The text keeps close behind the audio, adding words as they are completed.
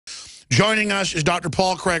Joining us is Dr.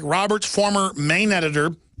 Paul Craig Roberts, former main editor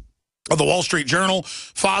of the Wall Street Journal,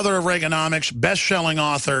 father of Reaganomics, best-selling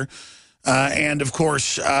author, and, of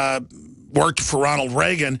course, worked for Ronald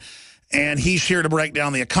Reagan. And he's here to break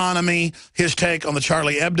down the economy, his take on the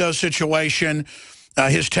Charlie Hebdo situation,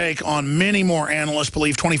 his take on many more analysts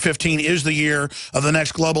believe 2015 is the year of the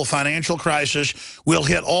next global financial crisis. We'll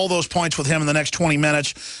hit all those points with him in the next 20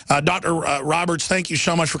 minutes. Dr. Roberts, thank you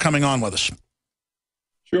so much for coming on with us.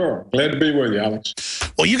 Sure. Glad to be with you, Alex.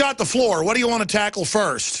 Well, you got the floor. What do you want to tackle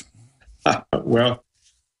first? Well,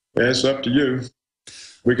 it's up to you.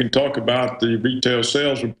 We can talk about the retail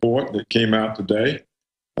sales report that came out today.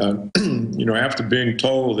 After being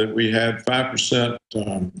told that we had 5%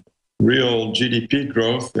 real GDP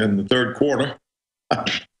growth in the third quarter,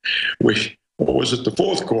 what was it, the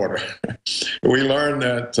fourth quarter? We learned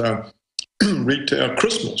that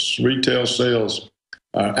retail sales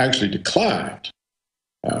actually declined.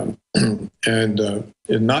 And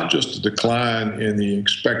not just a decline in the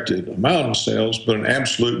expected amount of sales, but an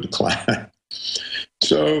absolute decline.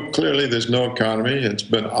 So clearly there's no economy. It's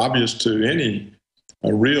been obvious to any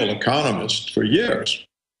real economist for years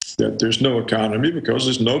that there's no economy because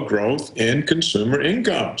there's no growth in consumer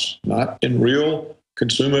incomes, not in real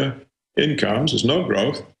consumer incomes. There's no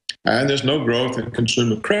growth, and there's no growth in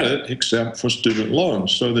consumer credit except for student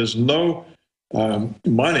loans. So there's no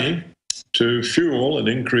money to fuel an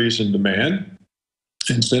increase in demand.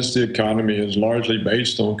 And since the economy is largely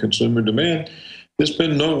based on consumer demand, there's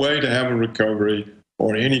been no way to have a recovery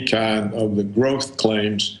or any kind of the growth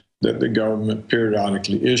claims that the government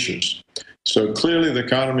periodically issues. So clearly the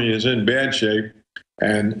economy is in bad shape,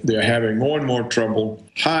 and they're having more and more trouble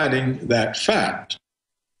hiding that fact.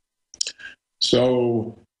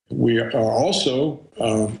 So we are also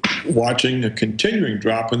watching a continuing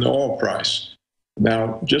drop in the oil price.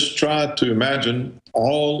 Now, just try to imagine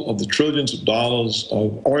all of the trillions of dollars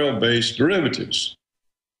of oil-based derivatives.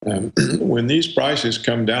 When these prices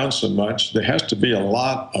come down so much, there has to be a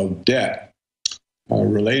lot of debt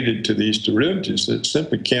related to these derivatives that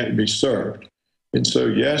simply can't be served. And so,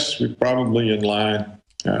 yes, we're probably in line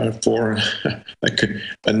for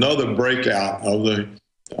another breakout of the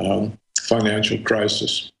financial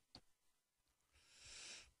crisis.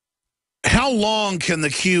 How long can the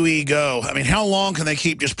QE go? I mean, how long can they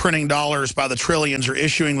keep just printing dollars by the trillions or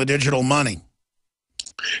issuing the digital money?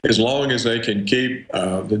 As long as they can keep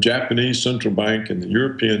the Japanese central bank and the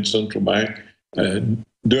European central bank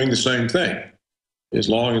doing the same thing. As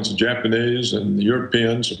long as the Japanese and the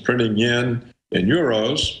Europeans are printing yen and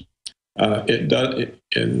euros,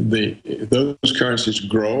 those currencies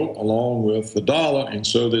grow along with the dollar, and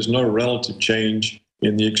so there's no relative change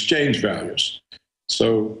in the exchange values.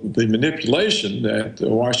 So the manipulation that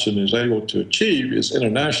Washington is able to achieve is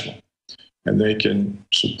international, and they can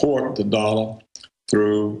support the dollar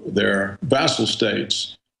through their vassal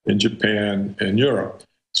states in Japan and Europe.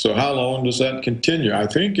 So how long does that continue? I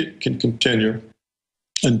think it can continue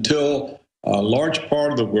until a large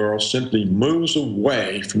part of the world simply moves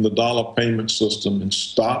away from the dollar payment system and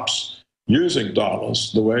stops using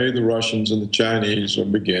dollars the way the Russians and the Chinese are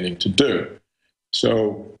beginning to do.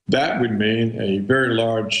 So that would mean a very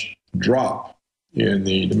large drop in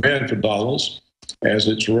the demand for dollars as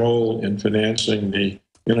its role in financing the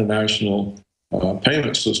international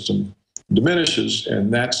payment system diminishes,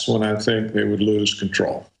 and that's when I think they would lose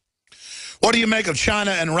control. What do you make of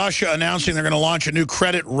China and Russia announcing they're going to launch a new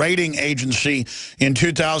credit rating agency in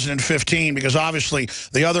 2015? Because obviously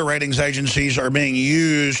the other ratings agencies are being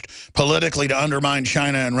used politically to undermine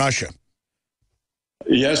China and Russia.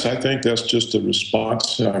 Yes, I think that's just a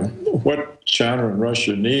response. What China and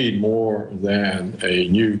Russia need more than a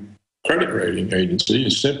new credit rating agency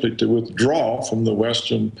is simply to withdraw from the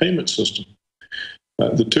Western payment system.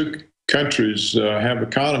 The two countries have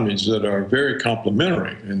economies that are very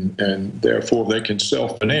complementary, and therefore they can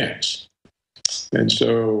self-finance. And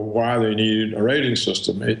so why they need a rating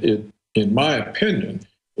system, in my opinion,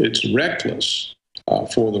 it's reckless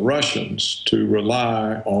for the Russians to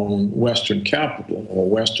rely on Western capital or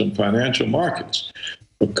Western financial markets,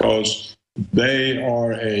 because they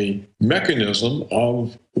are a mechanism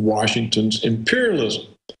of Washington's imperialism.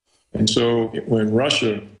 And so when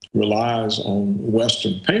Russia relies on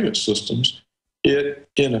Western payment systems, it,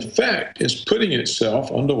 in effect, is putting itself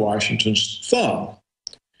under Washington's thumb.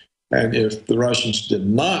 And if the Russians did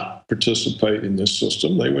not participate in this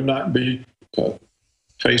system, they would not be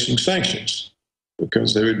facing sanctions,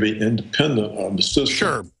 because they would be independent of the system.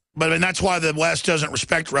 Sure, but I mean, that's why the West doesn't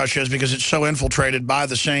respect Russia, is because it's so infiltrated by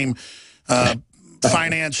the same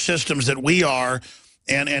finance systems that we are.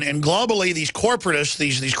 And globally, these corporatists,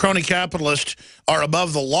 these crony capitalists are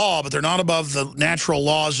above the law, but they're not above the natural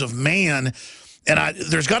laws of man. And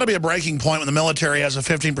there's got to be a breaking point when the military has a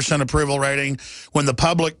 15% approval rating, when the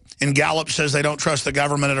public in Gallup says they don't trust the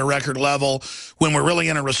government at a record level, when we're really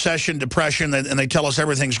in a recession, depression, and they tell us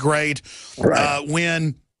everything's great. Right.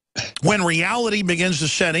 When reality begins to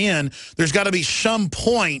set in, there's got to be some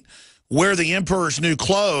point where the emperor's new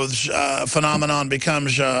clothes phenomenon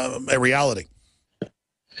becomes a reality.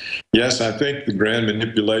 Yes, I think the grand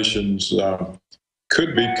manipulations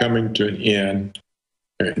could be coming to an end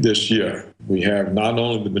this year. We have not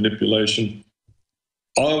only the manipulation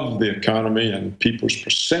of the economy and people's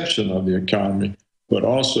perception of the economy, but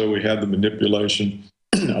also we have the manipulation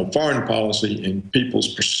of foreign policy and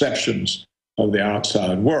people's perceptions of the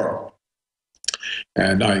outside world.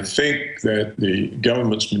 And I think that the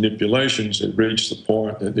government's manipulations have reached the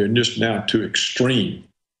point that they're just now too extreme.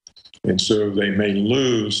 And so they may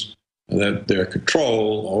lose their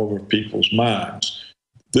control over people's minds.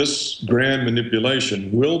 This grand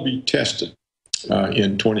manipulation will be tested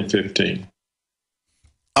in 2015.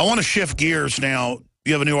 I want to shift gears now.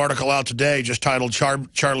 You have a new article out today just titled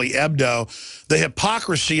Charlie Hebdo, the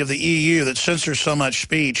hypocrisy of the EU that censors so much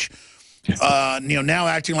speech. Now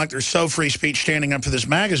acting like they're so free speech, standing up for this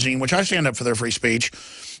magazine, which I stand up for their free speech.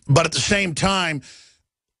 But at the same time,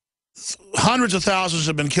 hundreds of thousands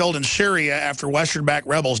have been killed in Syria after Western-backed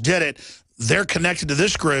rebels did it. They're connected to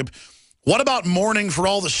this group. What about mourning for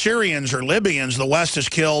all the Syrians or Libyans the West has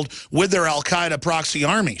killed with their al-Qaeda proxy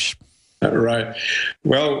armies? Right.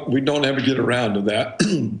 Well, we don't ever get around to that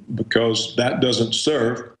because that doesn't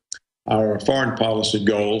serve our foreign policy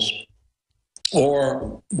goals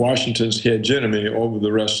or Washington's hegemony over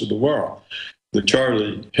the rest of the world. The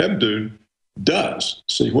Charlie Hebdo does.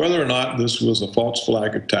 See, whether or not this was a false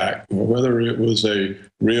flag attack or whether it was a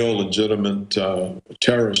real legitimate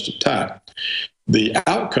terrorist attack, the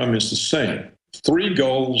outcome is the same. 3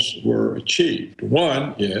 goals were achieved.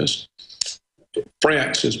 One is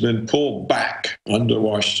France has been pulled back under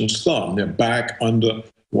Washington's thumb. They're back under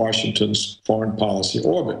Washington's foreign policy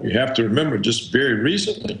orbit. You have to remember, just very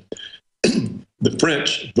recently, the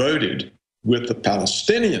French voted with the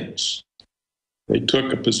Palestinians. They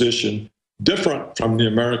took a position different from the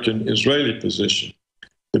American-Israeli position.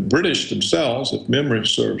 The British themselves, if memory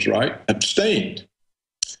serves right, abstained.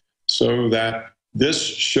 So that this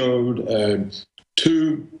showed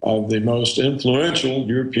 2 of the most influential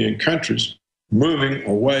European countries moving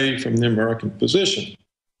away from the American position.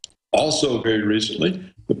 Also, very recently,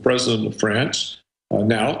 the president of France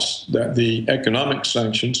announced that the economic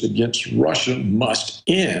sanctions against Russia must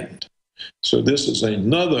end. So this is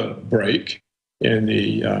another break in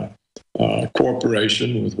the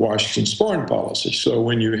cooperation with Washington's foreign policy. So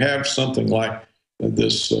when you have something like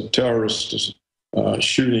this terrorist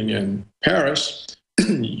shooting in Paris,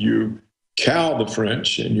 you cow the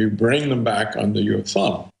French and you bring them back under your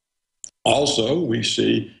thumb. Also, we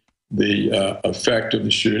see the effect of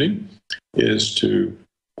the shooting is to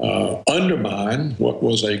undermine what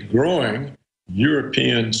was a growing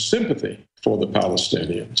European sympathy for the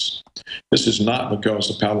Palestinians. This is not because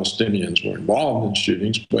the Palestinians were involved in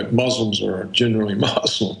shootings, but Muslims are generally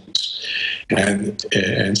Muslims.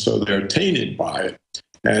 And so they're tainted by it.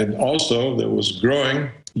 And also there was growing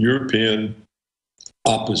European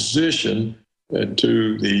opposition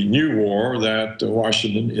to the new war that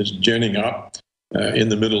Washington is ginning up in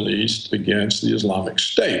the Middle East against the Islamic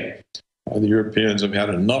State. The Europeans have had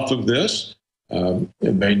enough of this. And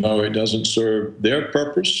they know it doesn't serve their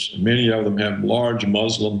purpose. Many of them have large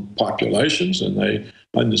Muslim populations, and they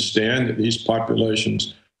understand that these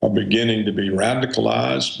populations are beginning to be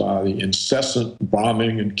radicalized by the incessant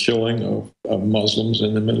bombing and killing of Muslims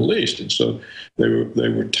in the Middle East. And so they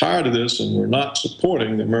were tired of this and were not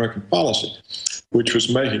supporting the American policy, which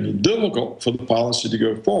was making it difficult for the policy to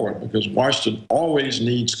go forward because Washington always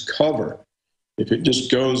needs cover. If it just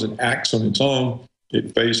goes and acts on its own,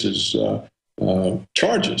 it faces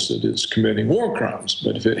charges that it's committing war crimes.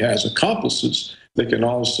 But if it has accomplices, they can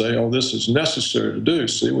all say, oh, this is necessary to do.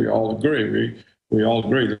 See, we all agree. We all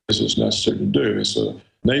agree that this is necessary to do. It's a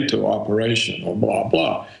NATO operation or blah,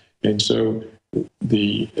 blah. And so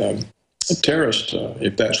the terrorist,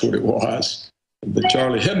 if that's what it was, the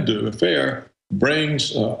Charlie Hebdo affair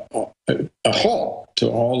brings a halt to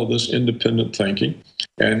all of this independent thinking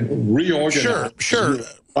and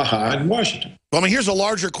reorganizes behind Washington. Well, I mean, here's a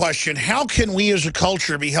larger question. How can we as a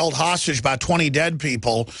culture be held hostage by 20 dead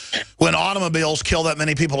people when automobiles kill that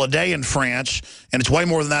many people a day in France, and it's way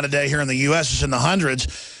more than that a day here in the U.S., it's in the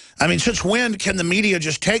hundreds? I mean, since when can the media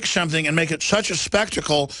just take something and make it such a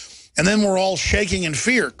spectacle and then we're all shaking in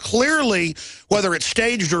fear. Clearly, whether it's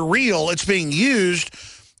staged or real, it's being used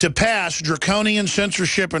to pass draconian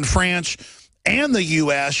censorship in France and the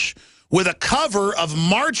U.S. with a cover of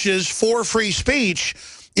marches for free speech.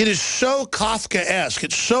 It is so Kafkaesque.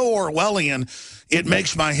 It's so Orwellian. It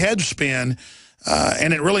makes my head spin,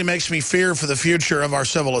 and it really makes me fear for the future of our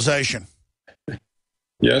civilization.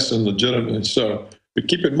 Yes, and legitimately so. But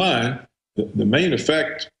keep in mind, the main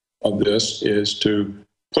effect of this is to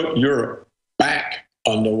put Europe back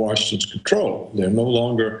under Washington's control. They're no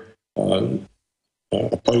longer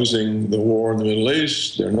opposing the war in the Middle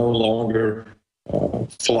East. They're no longer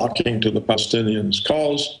flocking to the Palestinians'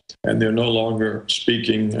 cause, and they're no longer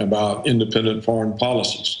speaking about independent foreign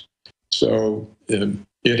policies. So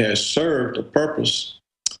it has served a purpose,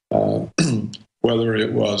 whether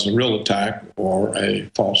it was a real attack or a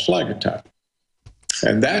false flag attack.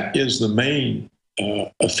 And that is the main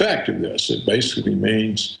effect of this. It basically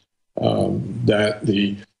means that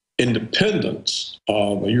the independence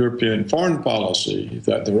of a European foreign policy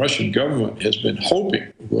that the Russian government has been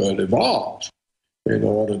hoping would evolve in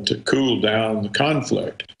order to cool down the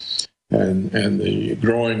conflict and the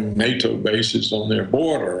growing NATO bases on their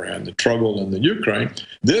border and the trouble in the Ukraine,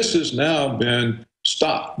 this has now been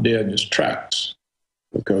stopped dead in its tracks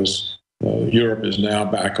because Europe is now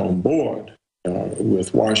back on board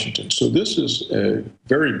with Washington. So this is a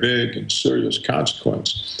very big and serious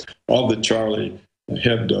consequence of the Charlie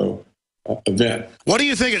Hebdo event. What do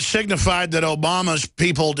you think it signified that Obama's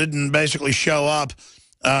people didn't basically show up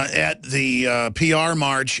at the PR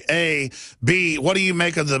march? A. B. What do you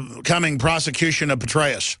make of the coming prosecution of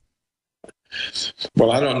Petraeus?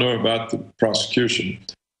 Well, I don't know about the prosecution,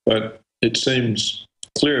 but it seems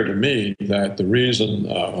clear to me that the reason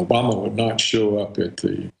Obama would not show up at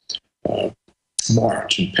the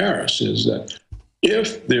march in Paris is that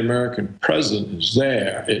if the American president is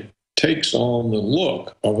there, it takes on the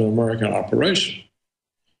look of an American operation.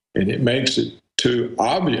 And it makes it too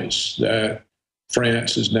obvious that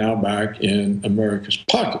France is now back in America's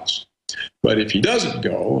pockets. But if he doesn't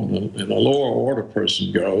go, and a lower order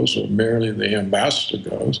person goes, or merely the ambassador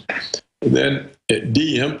goes, then it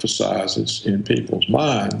de-emphasizes in people's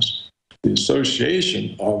minds the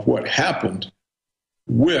association of what happened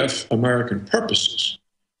with American purposes.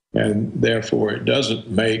 And therefore, it doesn't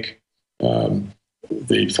make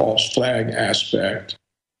the false flag aspect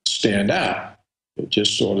stand out. It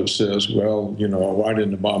just sort of says, well, you know, why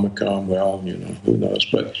didn't Obama come? Well, you know, who knows?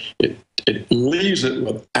 But it leaves it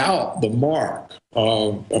without the mark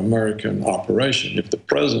of American operation. If the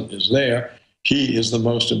president is there, he is the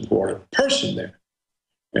most important person there.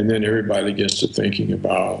 And then everybody gets to thinking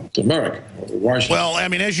about America or Washington. Well, I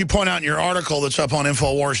mean, as you point out in your article that's up on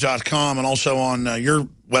Infowars.com and also on your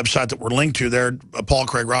website that we're linked to there,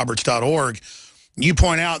 paulcraigroberts.org, you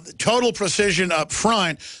point out total precision up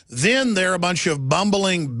front, then there are a bunch of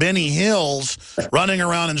bumbling Benny Hills running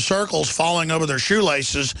around in circles, falling over their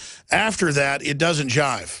shoelaces. After that, it doesn't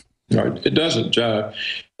jive. No, it doesn't jive.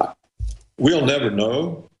 We'll never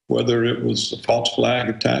know whether it was a false flag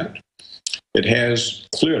attack. It has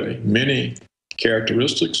clearly many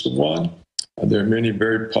characteristics of one. There are many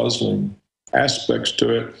very puzzling aspects to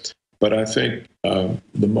it, but I think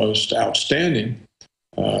the most outstanding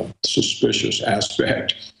suspicious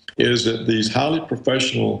aspect is that these highly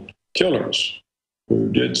professional killers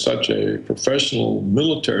who did such a professional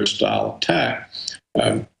military-style attack,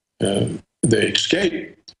 they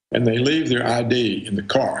escape and they leave their ID in the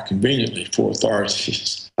car conveniently for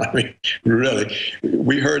authorities. I mean, really,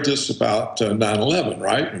 we heard this about 9/11,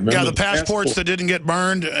 right? Remember yeah, the passports that didn't get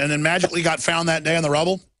burned and then magically got found that day in the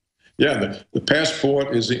rubble? Yeah, the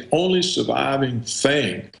passport is the only surviving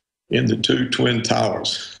thing in the two Twin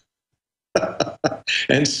Towers.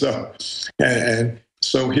 and so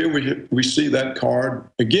here we see that card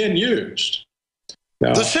again used.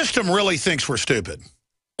 Now, the system really thinks we're stupid.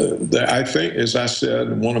 I think, as I said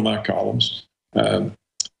in one of my columns,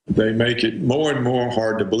 they make it more and more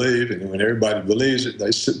hard to believe, and when everybody believes it,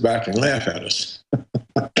 they sit back and laugh at us.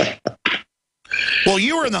 Well,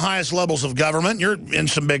 you are in the highest levels of government. You're in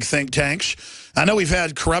some big think tanks. I know we've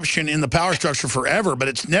had corruption in the power structure forever, but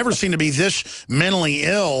it's never seemed to be this mentally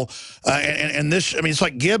ill. And this, I mean, it's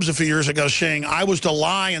like Gibbs a few years ago saying, I was to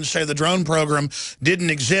lie and say the drone program didn't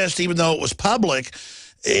exist, even though it was public.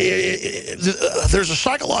 There's a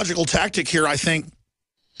psychological tactic here, I think,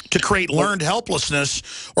 to create learned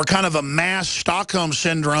helplessness or kind of a mass Stockholm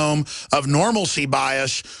syndrome of normalcy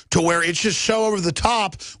bias to where it's just so over the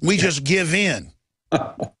top, we just give in.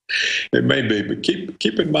 It may be, but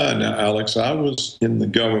keep in mind now, Alex, I was in the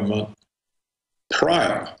government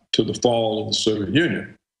prior to the fall of the Soviet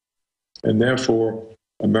Union. And therefore,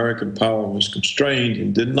 American power was constrained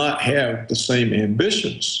and did not have the same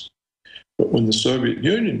ambitions. But when the Soviet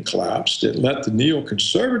Union collapsed, it let the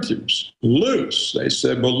neoconservatives loose. They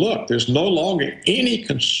said, well, look, there's no longer any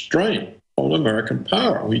constraint on American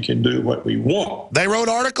power. We can do what we want. They wrote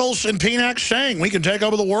articles in PNAC saying we can take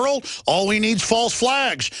over the world. All we need is false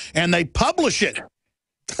flags. And they publish it.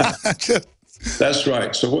 That's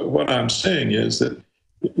right. So what I'm saying is that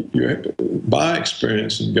my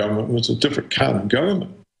experience in government was a different kind of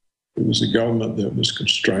government. It was a government that was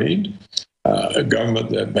constrained, a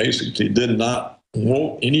government that basically did not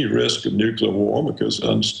want any risk of nuclear war because it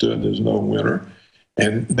understood there's no winner.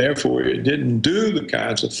 And therefore, it didn't do the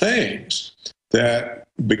kinds of things that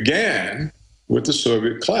began with the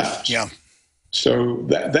Soviet collapse. Yeah. So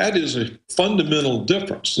that is a fundamental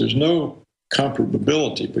difference. There's no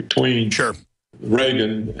comparability between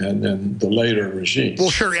Reagan and the later regime. Well,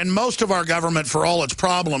 sure. And most of our government, for all its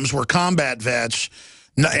problems, were combat vets.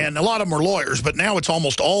 And a lot of them were lawyers. But now it's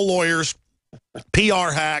almost all lawyers,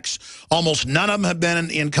 PR hacks. Almost none of them have been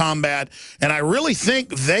in combat. And I really think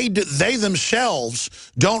they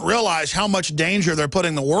themselves don't realize how much danger they're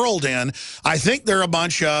putting the world in. I think they're a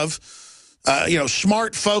bunch of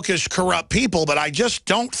smart, focused, corrupt people, but I just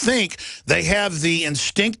don't think they have the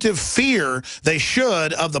instinctive fear they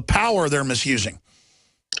should of the power they're misusing.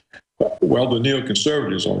 Well, the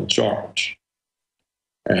neoconservatives are in charge,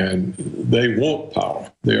 and they want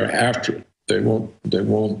power. They're after it. They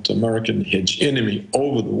want American hegemony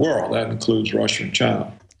over the world. That includes Russia and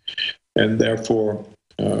China. And therefore,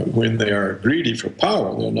 when they are greedy for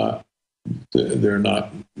power, they're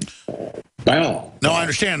not bound. No, I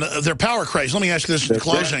understand. They're power crazy. Let me ask you this in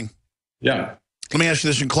closing. Yeah. Let me ask you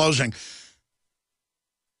this in closing.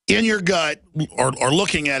 In your gut, or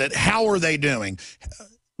looking at it, how are they doing?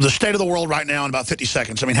 The state of the world right now in about 50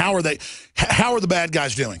 seconds. I mean, how are the bad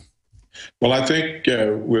guys doing? Well, I think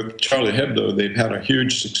with Charlie Hebdo, they've had a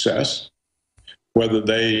huge success. Whether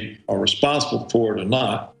they are responsible for it or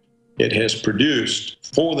not, it has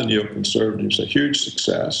produced, for the neoconservatives, a huge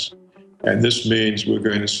success. And this means we're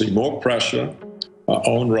going to see more pressure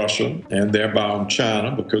on Russia and thereby on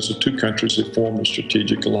China because the two countries have formed a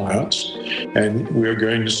strategic alliance. And we're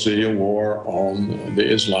going to see a war on the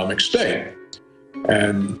Islamic State.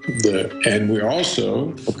 And we're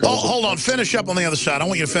also... Hold on, finish up on the other side. I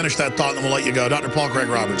want you to finish that thought and then we'll let you go. Dr. Paul Craig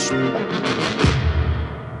Roberts.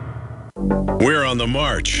 We're on the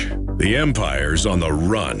march. The empire's on the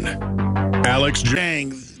run. Alex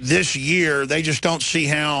this year, they just don't see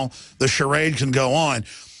how the charade can go on.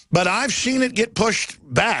 But I've seen it get pushed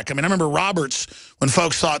back. I mean, I remember Roberts, when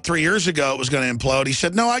folks thought 3 years ago it was going to implode, he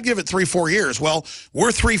said, no, I'd give it 3-4 years. Well, we're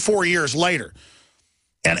 3-4 years later.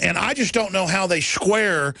 And I just don't know how they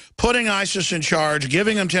square putting ISIS in charge,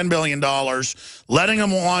 giving them $10 billion, letting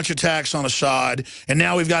them launch attacks on Assad, and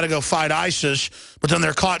now we've got to go fight ISIS, but then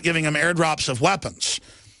they're caught giving them airdrops of weapons.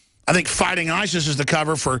 I think fighting ISIS is the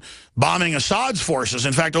cover for bombing Assad's forces.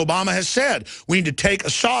 In fact, Obama has said, we need to take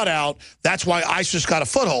Assad out. That's why ISIS got a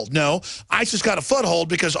foothold. No, ISIS got a foothold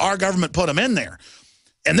because our government put them in there.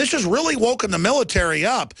 And this has really woken the military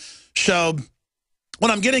up. So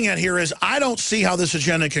what I'm getting at here is I don't see how this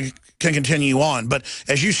agenda can continue on. But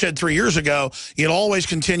as you said 3 years ago, it always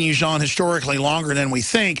continues on historically longer than we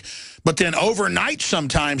think. But then overnight,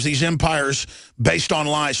 sometimes these empires based on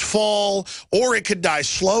lies fall, or it could die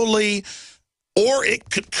slowly, or it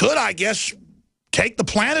could I guess, take the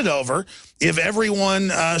planet over if everyone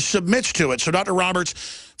submits to it. So, Dr. Roberts,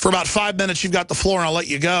 for about 5 minutes, you've got the floor, and I'll let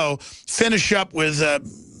you go. Finish up with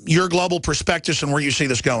your global perspectives and where you see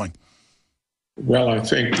this going. Well, I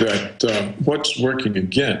think that what's working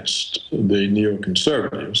against the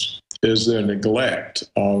neoconservatives is their neglect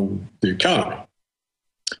of the economy.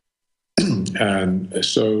 And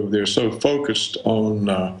so they're so focused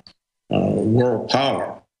on world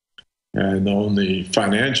power and on the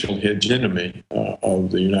financial hegemony of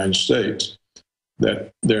the United States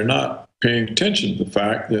that they're not paying attention to the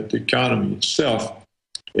fact that the economy itself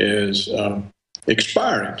is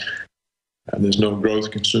expiring. And there's no growth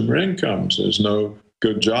in consumer incomes. There's no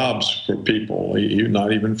good jobs for people,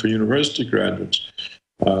 not even for university graduates.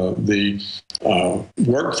 The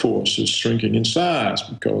workforce is shrinking in size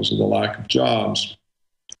because of the lack of jobs.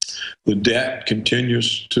 The debt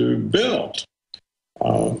continues to build.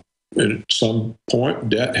 At some point,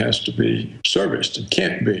 debt has to be serviced. It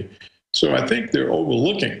can't be. So I think they're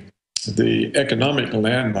overlooking the economic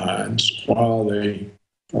landmines while they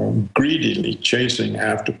are greedily chasing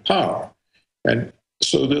after power. And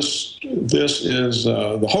so this is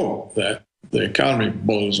the hope that the economy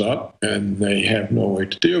blows up and they have no way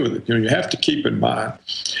to deal with it. You have to keep in mind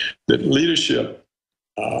that leadership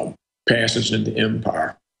passes into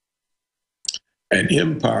empire. And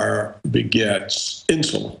empire begets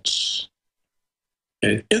insolence.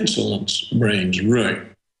 And insolence brings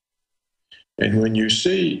ruin. And when you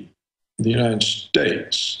see the United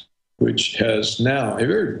States, which has now a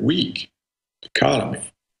very weak economy,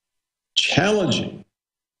 challenging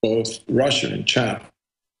both Russia and China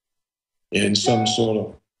in some sort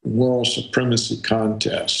of world supremacy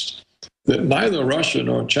contest that neither Russia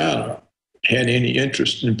nor China had any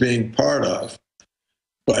interest in being part of.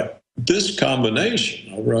 But this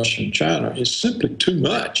combination of Russia and China is simply too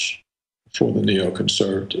much for the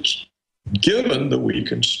neoconservatives, given the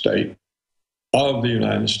weakened state of the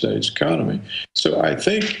United States economy. So I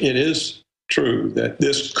think it is true that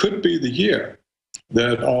this could be the year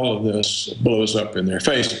that all of this blows up in their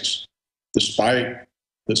faces, despite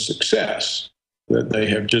the success that they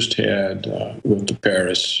have just had with the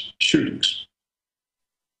Paris shootings.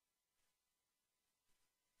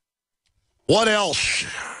 What else?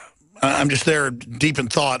 I'm just there deep in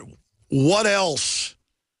thought. What else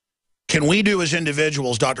can we do as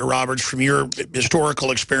individuals, Dr. Roberts, from your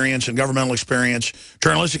historical experience and governmental experience,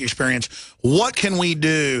 journalistic experience, what can we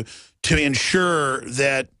do to ensure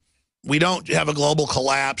that we don't have a global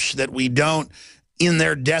collapse, that we don't, in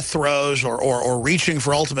their death throes or reaching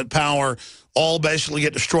for ultimate power, all basically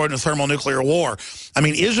get destroyed in a thermonuclear war? I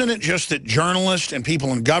mean, isn't it just that journalists and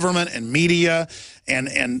people in government and media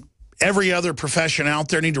and every other profession out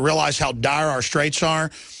there need to realize how dire our straits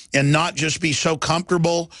are and not just be so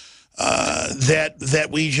comfortable that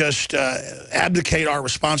we just abdicate our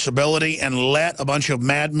responsibility and let a bunch of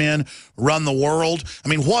madmen run the world? I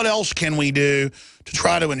mean, what else can we do to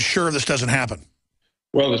try to ensure this doesn't happen?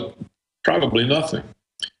 Well, it's probably nothing.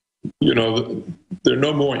 You know, there are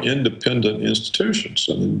no more independent institutions.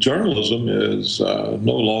 I mean, journalism is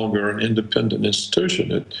no longer an independent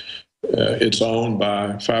institution. It's owned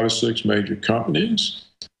by 5 or 6 major companies.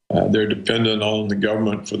 They're dependent on the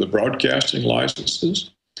government for the broadcasting licenses.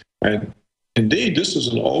 And indeed, this is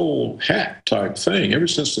an old hat type thing. Ever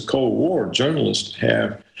since the Cold War, journalists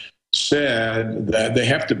have said that they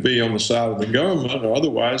have to be on the side of the government or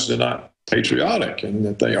otherwise they're not patriotic, and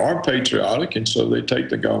that they are patriotic, and so they take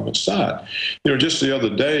the government's side. You know, just the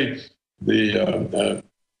other day, the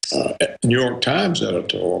New York Times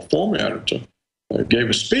editor, or former editor, gave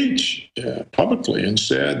a speech publicly and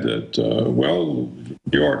said that, well,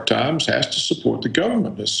 New York Times has to support the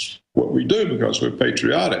government. That's what we do because we're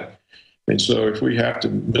patriotic. And so if we have to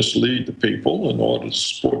mislead the people in order to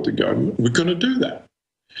support the government, we're going to do that.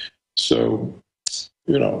 So,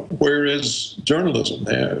 you know, where is journalism?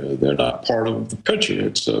 They're not part of the picture.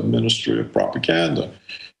 It's a ministry of propaganda.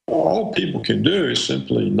 All people can do is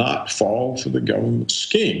simply not fall for the government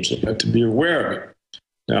schemes. They have to be aware of it.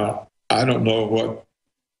 Now, I don't know what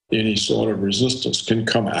any sort of resistance can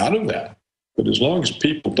come out of that. But as long as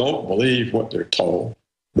people don't believe what they're told,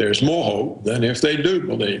 there's more hope than if they do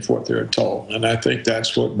believe what they're told. And I think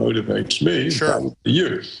that's what motivates me. Sure.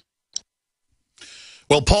 You.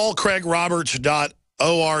 Well,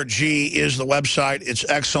 paulcraigroberts.org is the website. It's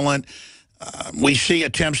excellent. We see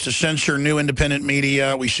attempts to censor new independent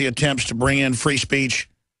media. We see attempts to bring in free speech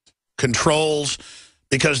controls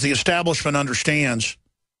because the establishment understands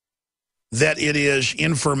that it is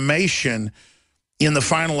information in the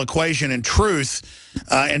final equation and truth,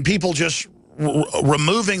 and people just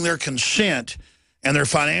removing their consent and their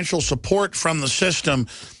financial support from the system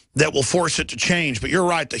that will force it to change. But you're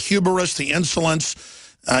right, the hubris, the insolence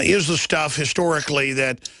is the stuff historically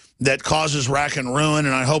that causes rack and ruin,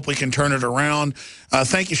 and I hope we can turn it around.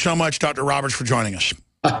 Thank you so much, Dr. Roberts, for joining us.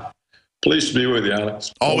 Pleased to be with you,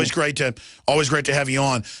 Alex. Always great to have you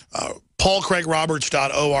on.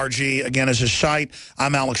 paulcraigroberts.org, again, is his site.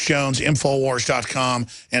 I'm Alex Jones. Infowars.com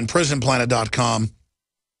and prisonplanet.com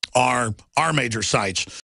are our major sites.